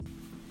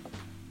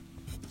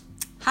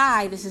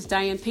Hi, this is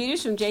Diane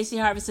Peters from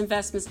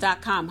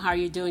jcharvestinvestments.com. How are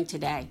you doing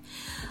today?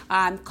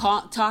 I'm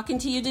talking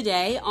to you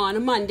today on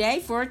a Monday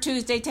for a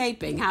Tuesday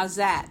taping. How's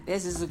that?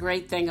 This is a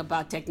great thing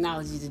about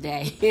technology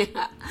today.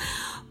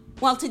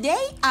 Well,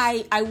 today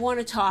I want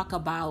to talk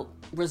about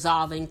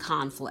resolving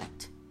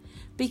conflict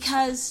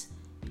because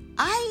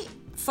I,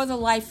 for the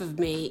life of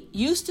me,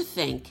 used to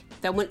think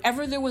that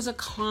whenever there was a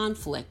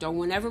conflict or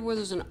whenever there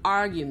was an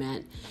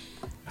argument,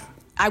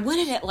 I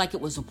went at it like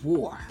it was a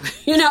war,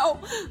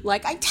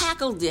 like I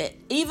tackled it,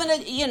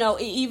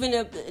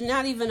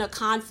 not even a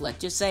conflict.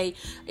 Just say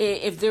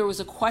if there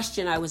was a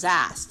question I was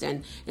asked,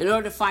 and in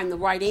order to find the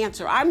right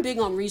answer, I'm big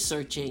on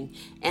researching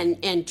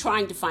and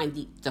trying to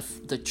find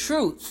the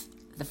truth,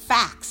 the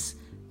facts,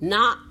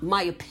 not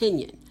my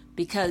opinion,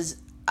 because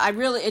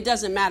it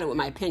doesn't matter what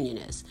my opinion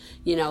is.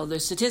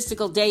 There's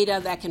statistical data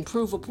that can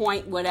prove a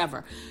point,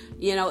 whatever.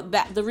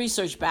 The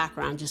research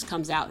background just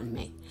comes out in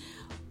me.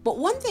 But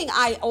one thing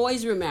I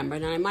always remember,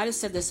 and I might have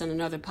said this on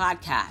another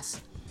podcast,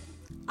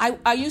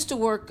 I used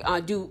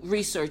to do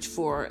research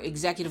for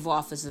executive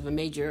office of a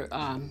major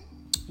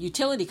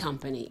utility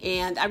company.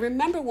 And I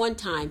remember one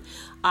time,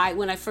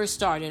 when I first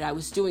started, I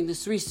was doing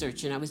this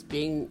research and I was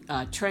being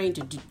trained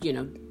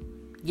to,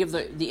 give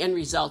the end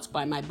results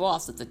by my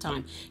boss at the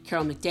time,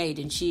 Carol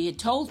McDade, and she had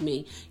told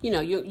me,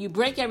 you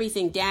break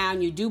everything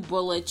down, you do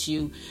bullets,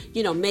 you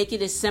make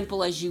it as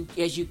simple as you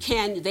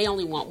can. They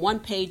only want one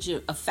page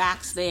of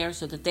facts there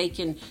so that they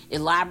can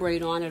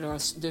elaborate on it, or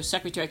their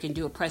secretary can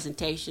do a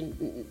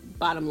presentation.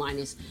 Bottom line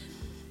is,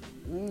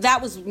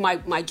 that was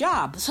my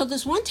job. So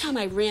this one time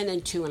I ran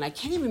into, and I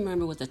can't even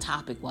remember what the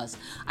topic was,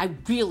 I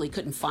really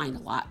couldn't find a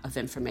lot of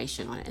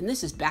information on it, and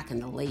this is back in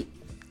the late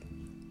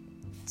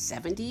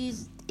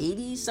 70s,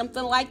 80s,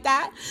 something like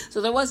that.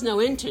 So there was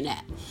no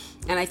internet.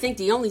 And I think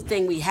the only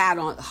thing we had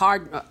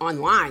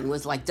online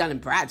was like Dun &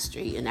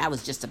 Bradstreet, and that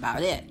was just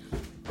about it.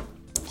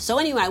 So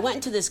anyway, I went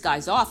into this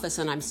guy's office,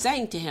 and I'm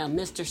saying to him,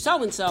 Mr.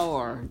 So-and-so,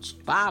 or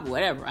Bob,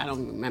 whatever, I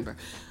don't remember.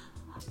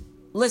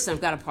 Listen,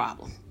 I've got a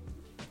problem.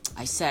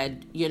 I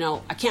said,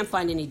 I can't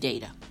find any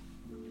data.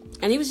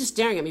 And he was just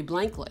staring at me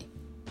blankly.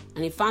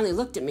 And he finally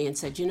looked at me and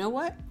said, you know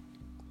what?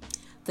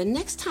 The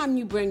next time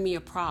you bring me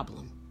a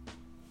problem,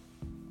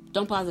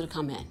 don't bother to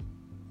come in.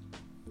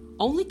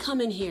 Only come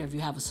in here if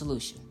you have a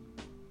solution.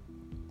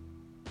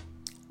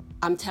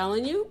 I'm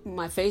telling you,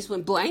 my face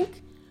went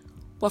blank.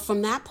 But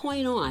from that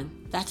point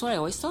on, that's what I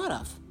always thought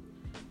of.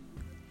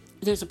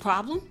 There's a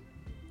problem?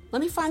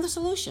 Let me find the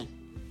solution.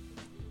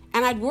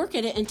 And I'd work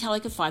at it until I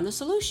could find the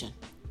solution.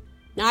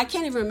 Now, I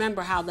can't even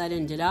remember how that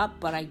ended up,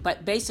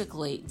 but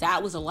basically,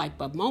 that was a light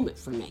bulb moment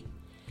for me.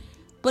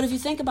 But if you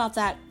think about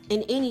that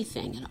in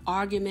anything, an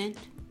argument,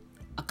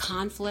 a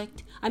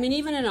conflict,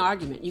 even an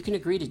argument, you can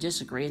agree to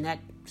disagree, and that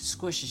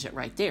squishes it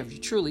right there. If you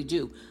truly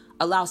do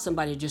allow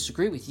somebody to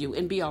disagree with you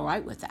and be all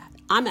right with that.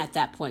 I'm at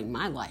that point in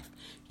my life.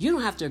 You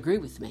don't have to agree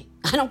with me.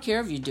 I don't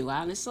care if you do,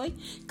 honestly,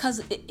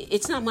 because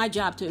it's not my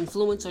job to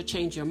influence or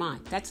change your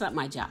mind. That's not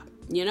my job,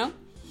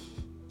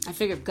 I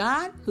figure if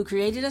God, who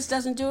created us,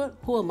 doesn't do it,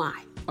 who am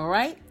I, all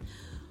right?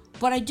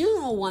 But I do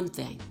know one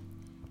thing.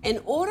 In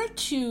order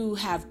to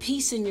have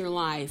peace in your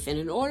life, and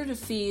in order to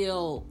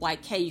feel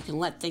like, hey, you can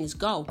let things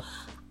go,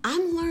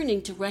 I'm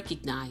learning to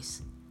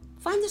recognize,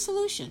 find the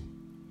solution.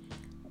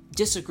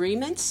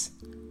 Disagreements,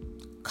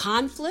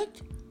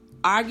 conflict,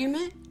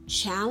 argument,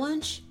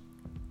 challenge.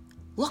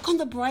 Look on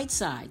the bright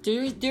side.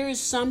 There is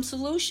some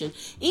solution.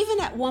 Even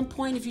at one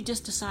point, if you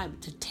just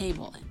decide to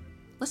table it.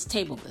 Let's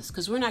table this,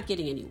 because we're not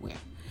getting anywhere.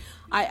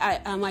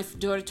 My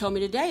daughter told me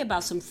today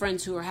about some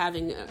friends who are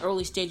having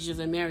early stages of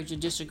their marriage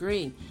and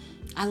disagreeing.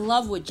 I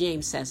love what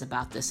James says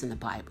about this in the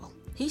Bible.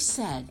 He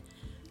said,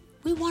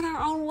 we want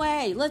our own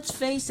way. Let's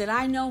face it,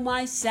 I know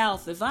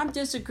myself. If I'm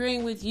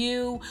disagreeing with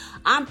you,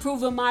 I'm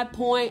proving my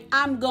point.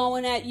 I'm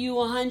going at you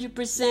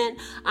 100%.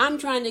 I'm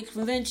trying to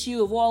convince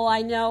you of all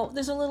I know.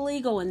 There's a little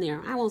ego in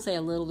there. I won't say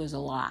a little, there's a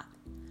lot.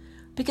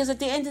 Because at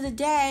the end of the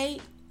day,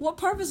 what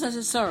purpose does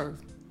it serve?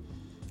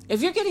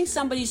 If you're getting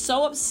somebody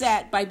so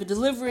upset by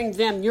delivering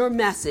them your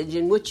message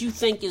and what you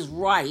think is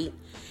right,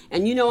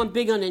 and I'm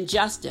big on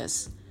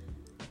injustice,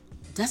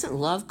 doesn't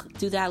love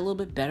do that a little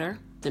bit better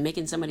than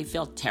making somebody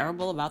feel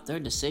terrible about their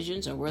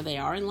decisions or where they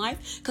are in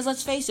life? Because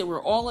let's face it,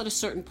 we're all at a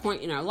certain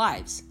point in our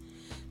lives.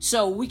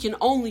 So we can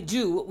only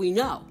do what we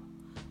know.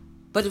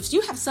 But if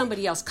you have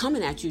somebody else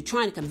coming at you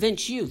trying to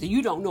convince you that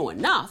you don't know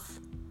enough,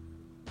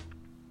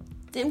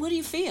 then what do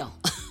you feel?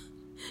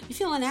 You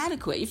feel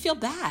inadequate. You feel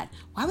bad.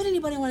 Why would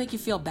anybody want to make you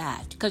feel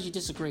bad? Because you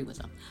disagree with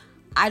them.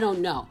 I don't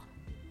know.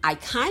 I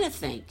kind of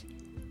think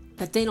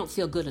that they don't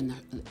feel good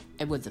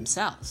with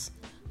themselves.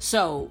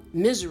 So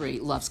misery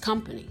loves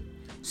company.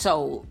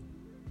 So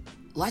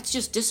let's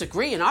just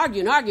disagree and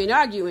argue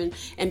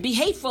and be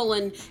hateful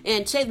and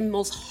say the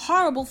most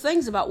horrible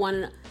things about one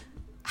another.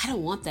 I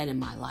don't want that in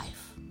my life.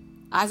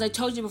 As I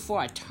told you before,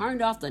 I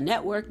turned off the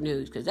network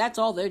news because that's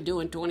all they're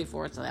doing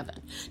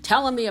 24/7.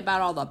 Telling me about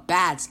all the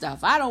bad stuff.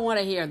 I don't want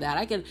to hear that.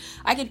 I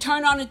can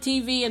turn on the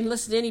TV and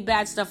listen to any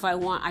bad stuff I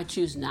want. I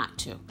choose not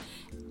to.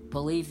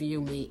 Believe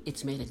you me,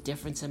 it's made a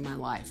difference in my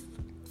life.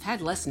 I've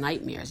had less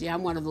nightmares. Yeah,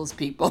 I'm one of those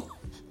people.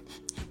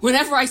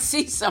 Whenever I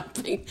see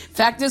something, in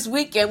fact, this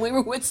weekend we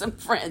were with some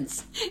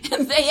friends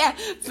and they had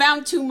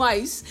found 2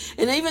 mice.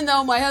 And even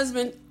though my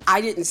husband,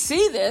 I didn't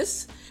see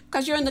this,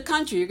 because you're in the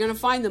country, you're going to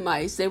find the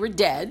mice. They were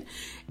dead.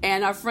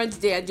 And our friend's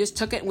dad just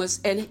took it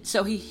and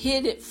so he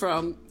hid it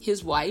from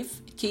his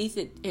wife, Keith.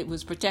 It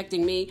was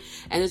protecting me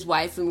and his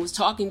wife, and was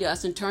talking to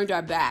us and turned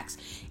our backs.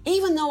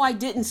 Even though I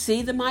didn't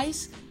see the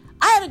mice,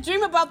 I had a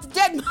dream about the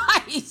dead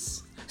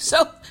mice.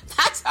 So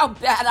that's how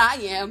bad I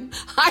am.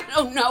 I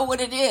don't know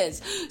what it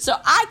is. So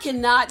I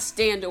cannot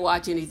stand to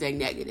watch anything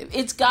negative.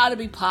 It's got to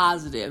be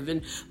positive.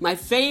 And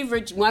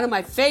one of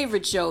my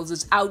favorite shows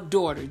is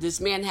Outdaughter. This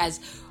man has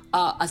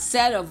a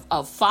set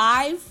of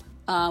 5,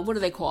 what are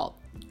they called?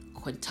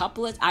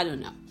 Quintuplets? I don't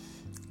know.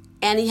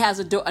 And he has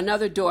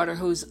another daughter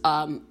who's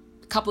a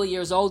couple of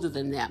years older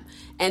than them.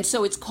 And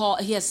so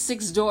he has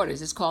 6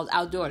 daughters. It's called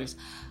Outdaughters.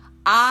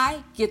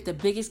 I get the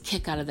biggest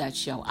kick out of that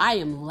show. I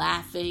am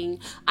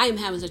laughing. I am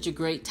having such a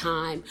great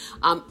time.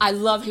 I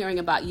love hearing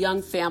about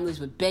young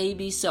families with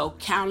babies. So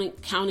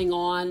Counting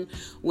On,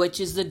 which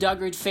is the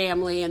Duggar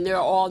family, and they're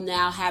all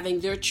now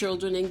having their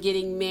children and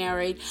getting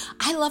married.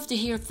 I love to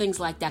hear things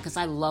like that because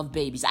I love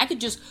babies. I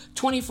could just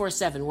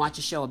 24/7 watch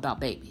a show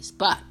about babies.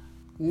 But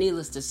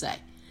needless to say,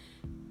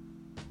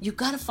 you've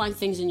got to find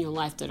things in your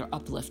life that are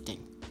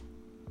uplifting.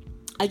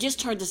 I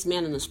just heard this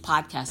man on this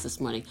podcast this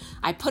morning.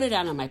 I put it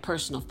out on my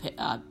personal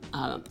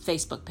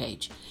Facebook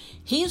page.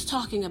 He is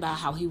talking about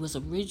how he was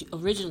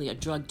originally a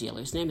drug dealer.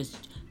 His name is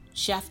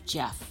Chef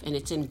Jeff, and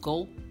it's in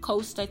Gold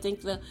Coast, I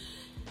think.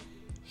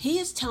 He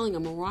is telling a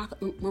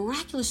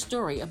miraculous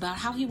story about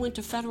how he went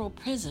to federal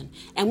prison.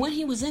 And when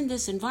he was in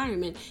this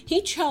environment,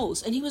 he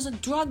chose, and he was a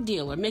drug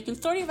dealer making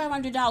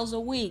 $3,500 a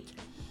week.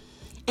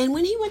 And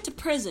when he went to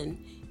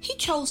prison, he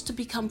chose to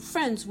become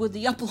friends with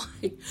the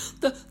upline,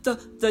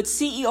 the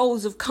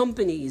CEOs of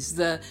companies,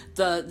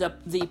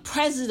 the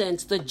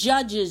presidents, the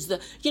judges,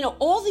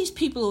 all these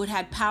people who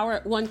had power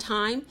at one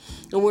time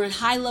and were in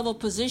high-level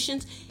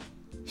positions.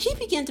 He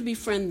began to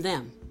befriend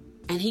them,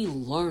 and he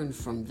learned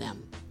from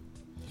them.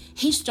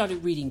 He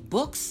started reading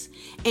books,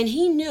 and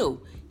he knew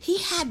he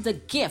had the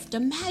gift.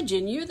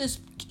 Imagine you're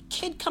this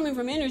kid coming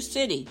from inner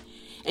city,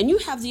 and you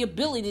have the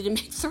ability to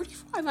make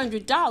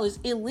 $3,500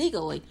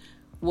 illegally.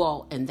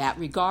 Well, in that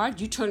regard,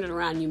 you turn it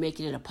around and you make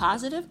it a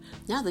positive.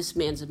 Now this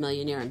man's a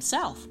millionaire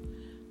himself.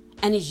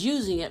 And he's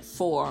using it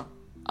for,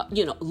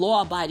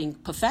 law-abiding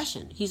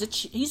profession. He's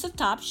a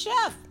top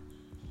chef.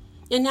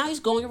 And now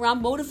he's going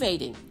around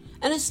motivating.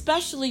 And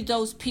especially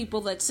those people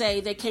that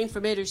say they came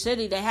from inner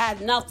city, they had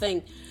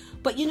nothing.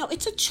 But,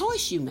 it's a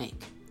choice you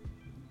make.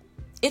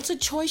 It's a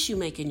choice you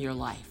make in your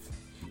life.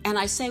 And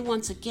I say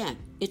once again,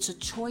 it's a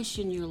choice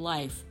in your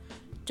life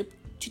to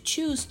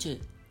choose to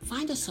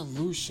find a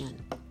solution.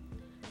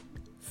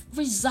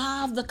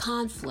 Resolve the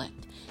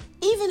conflict,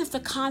 even if the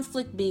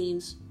conflict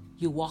means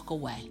you walk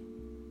away.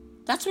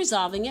 That's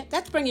resolving it.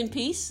 That's bringing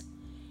peace.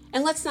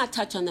 And let's not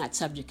touch on that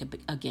subject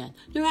again.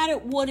 No matter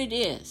what it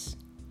is,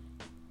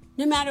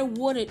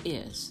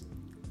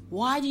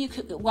 why do you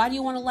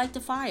want to light the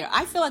fire?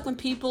 I feel like when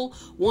people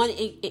want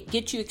to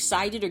get you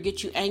excited or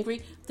get you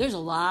angry, there's a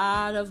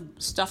lot of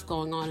stuff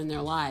going on in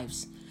their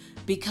lives.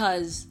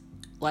 Because,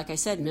 like I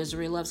said,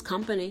 misery loves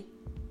company.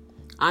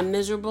 I'm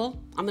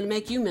miserable. I'm going to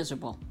make you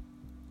miserable.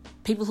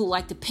 People who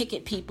like to pick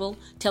at people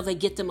till they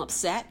get them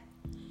upset.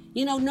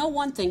 Know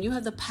one thing. You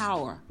have the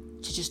power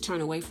to just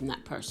turn away from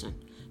that person.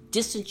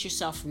 Distance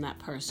yourself from that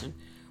person.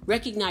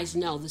 Recognize,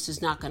 no, this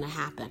is not going to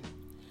happen.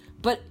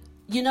 But,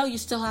 you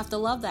still have to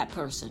love that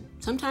person.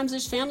 Sometimes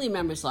there's family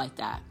members like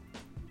that.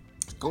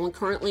 It's going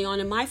currently on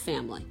in my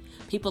family.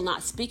 People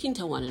not speaking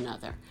to one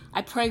another.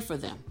 I pray for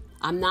them.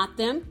 I'm not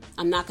them.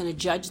 I'm not going to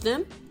judge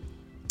them.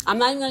 I'm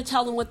not even going to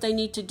tell them what they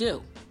need to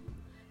do.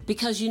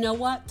 Because you know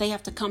what? They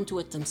have to come to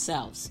it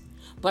themselves.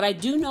 But I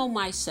do know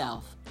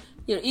myself,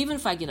 even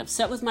if I get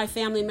upset with my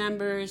family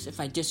members,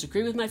 if I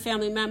disagree with my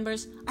family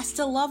members, I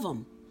still love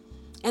them.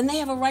 And they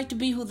have a right to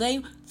be who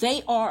they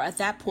are at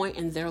that point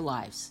in their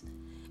lives.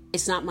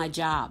 It's not my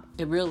job.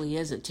 It really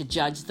isn't to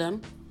judge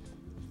them,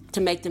 to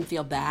make them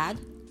feel bad,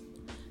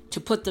 to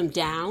put them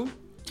down,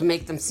 to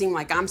make them seem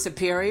like I'm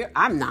superior.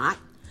 I'm not.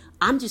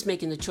 I'm just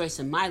making the choice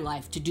in my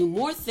life to do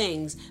more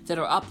things that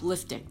are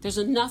uplifting. There's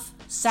enough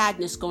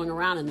sadness going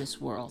around in this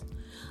world.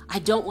 I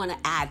don't want to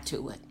add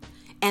to it.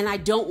 And I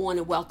don't want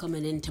to welcome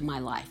it into my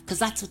life because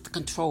that's what the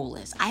control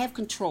is. I have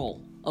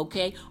control,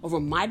 over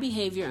my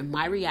behavior and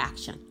my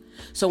reaction.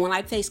 So when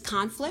I face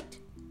conflict,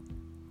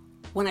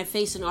 when I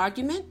face an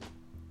argument,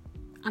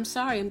 I'm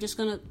sorry, I'm just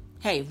going to,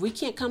 if we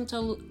can't come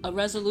to a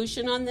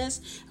resolution on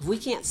this, if we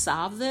can't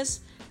solve this,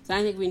 then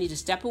I think we need to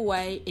step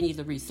away and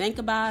either rethink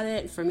about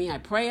it. And for me, I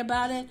pray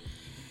about it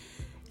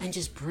and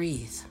just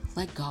breathe.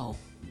 Let go.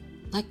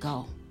 Let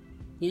go.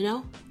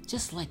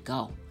 Just let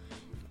go.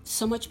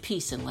 So much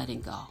peace in letting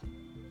go.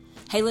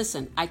 Hey,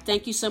 listen, I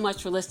thank you so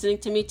much for listening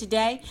to me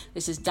today.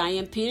 This is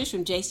Diane Peters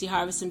from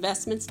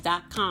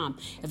jcharvestinvestments.com.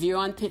 If you're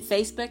on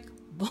Facebook,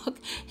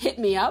 hit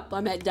me up.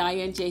 I'm at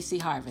Diane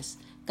JC Harvest.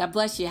 God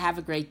bless you. Have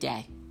a great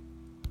day.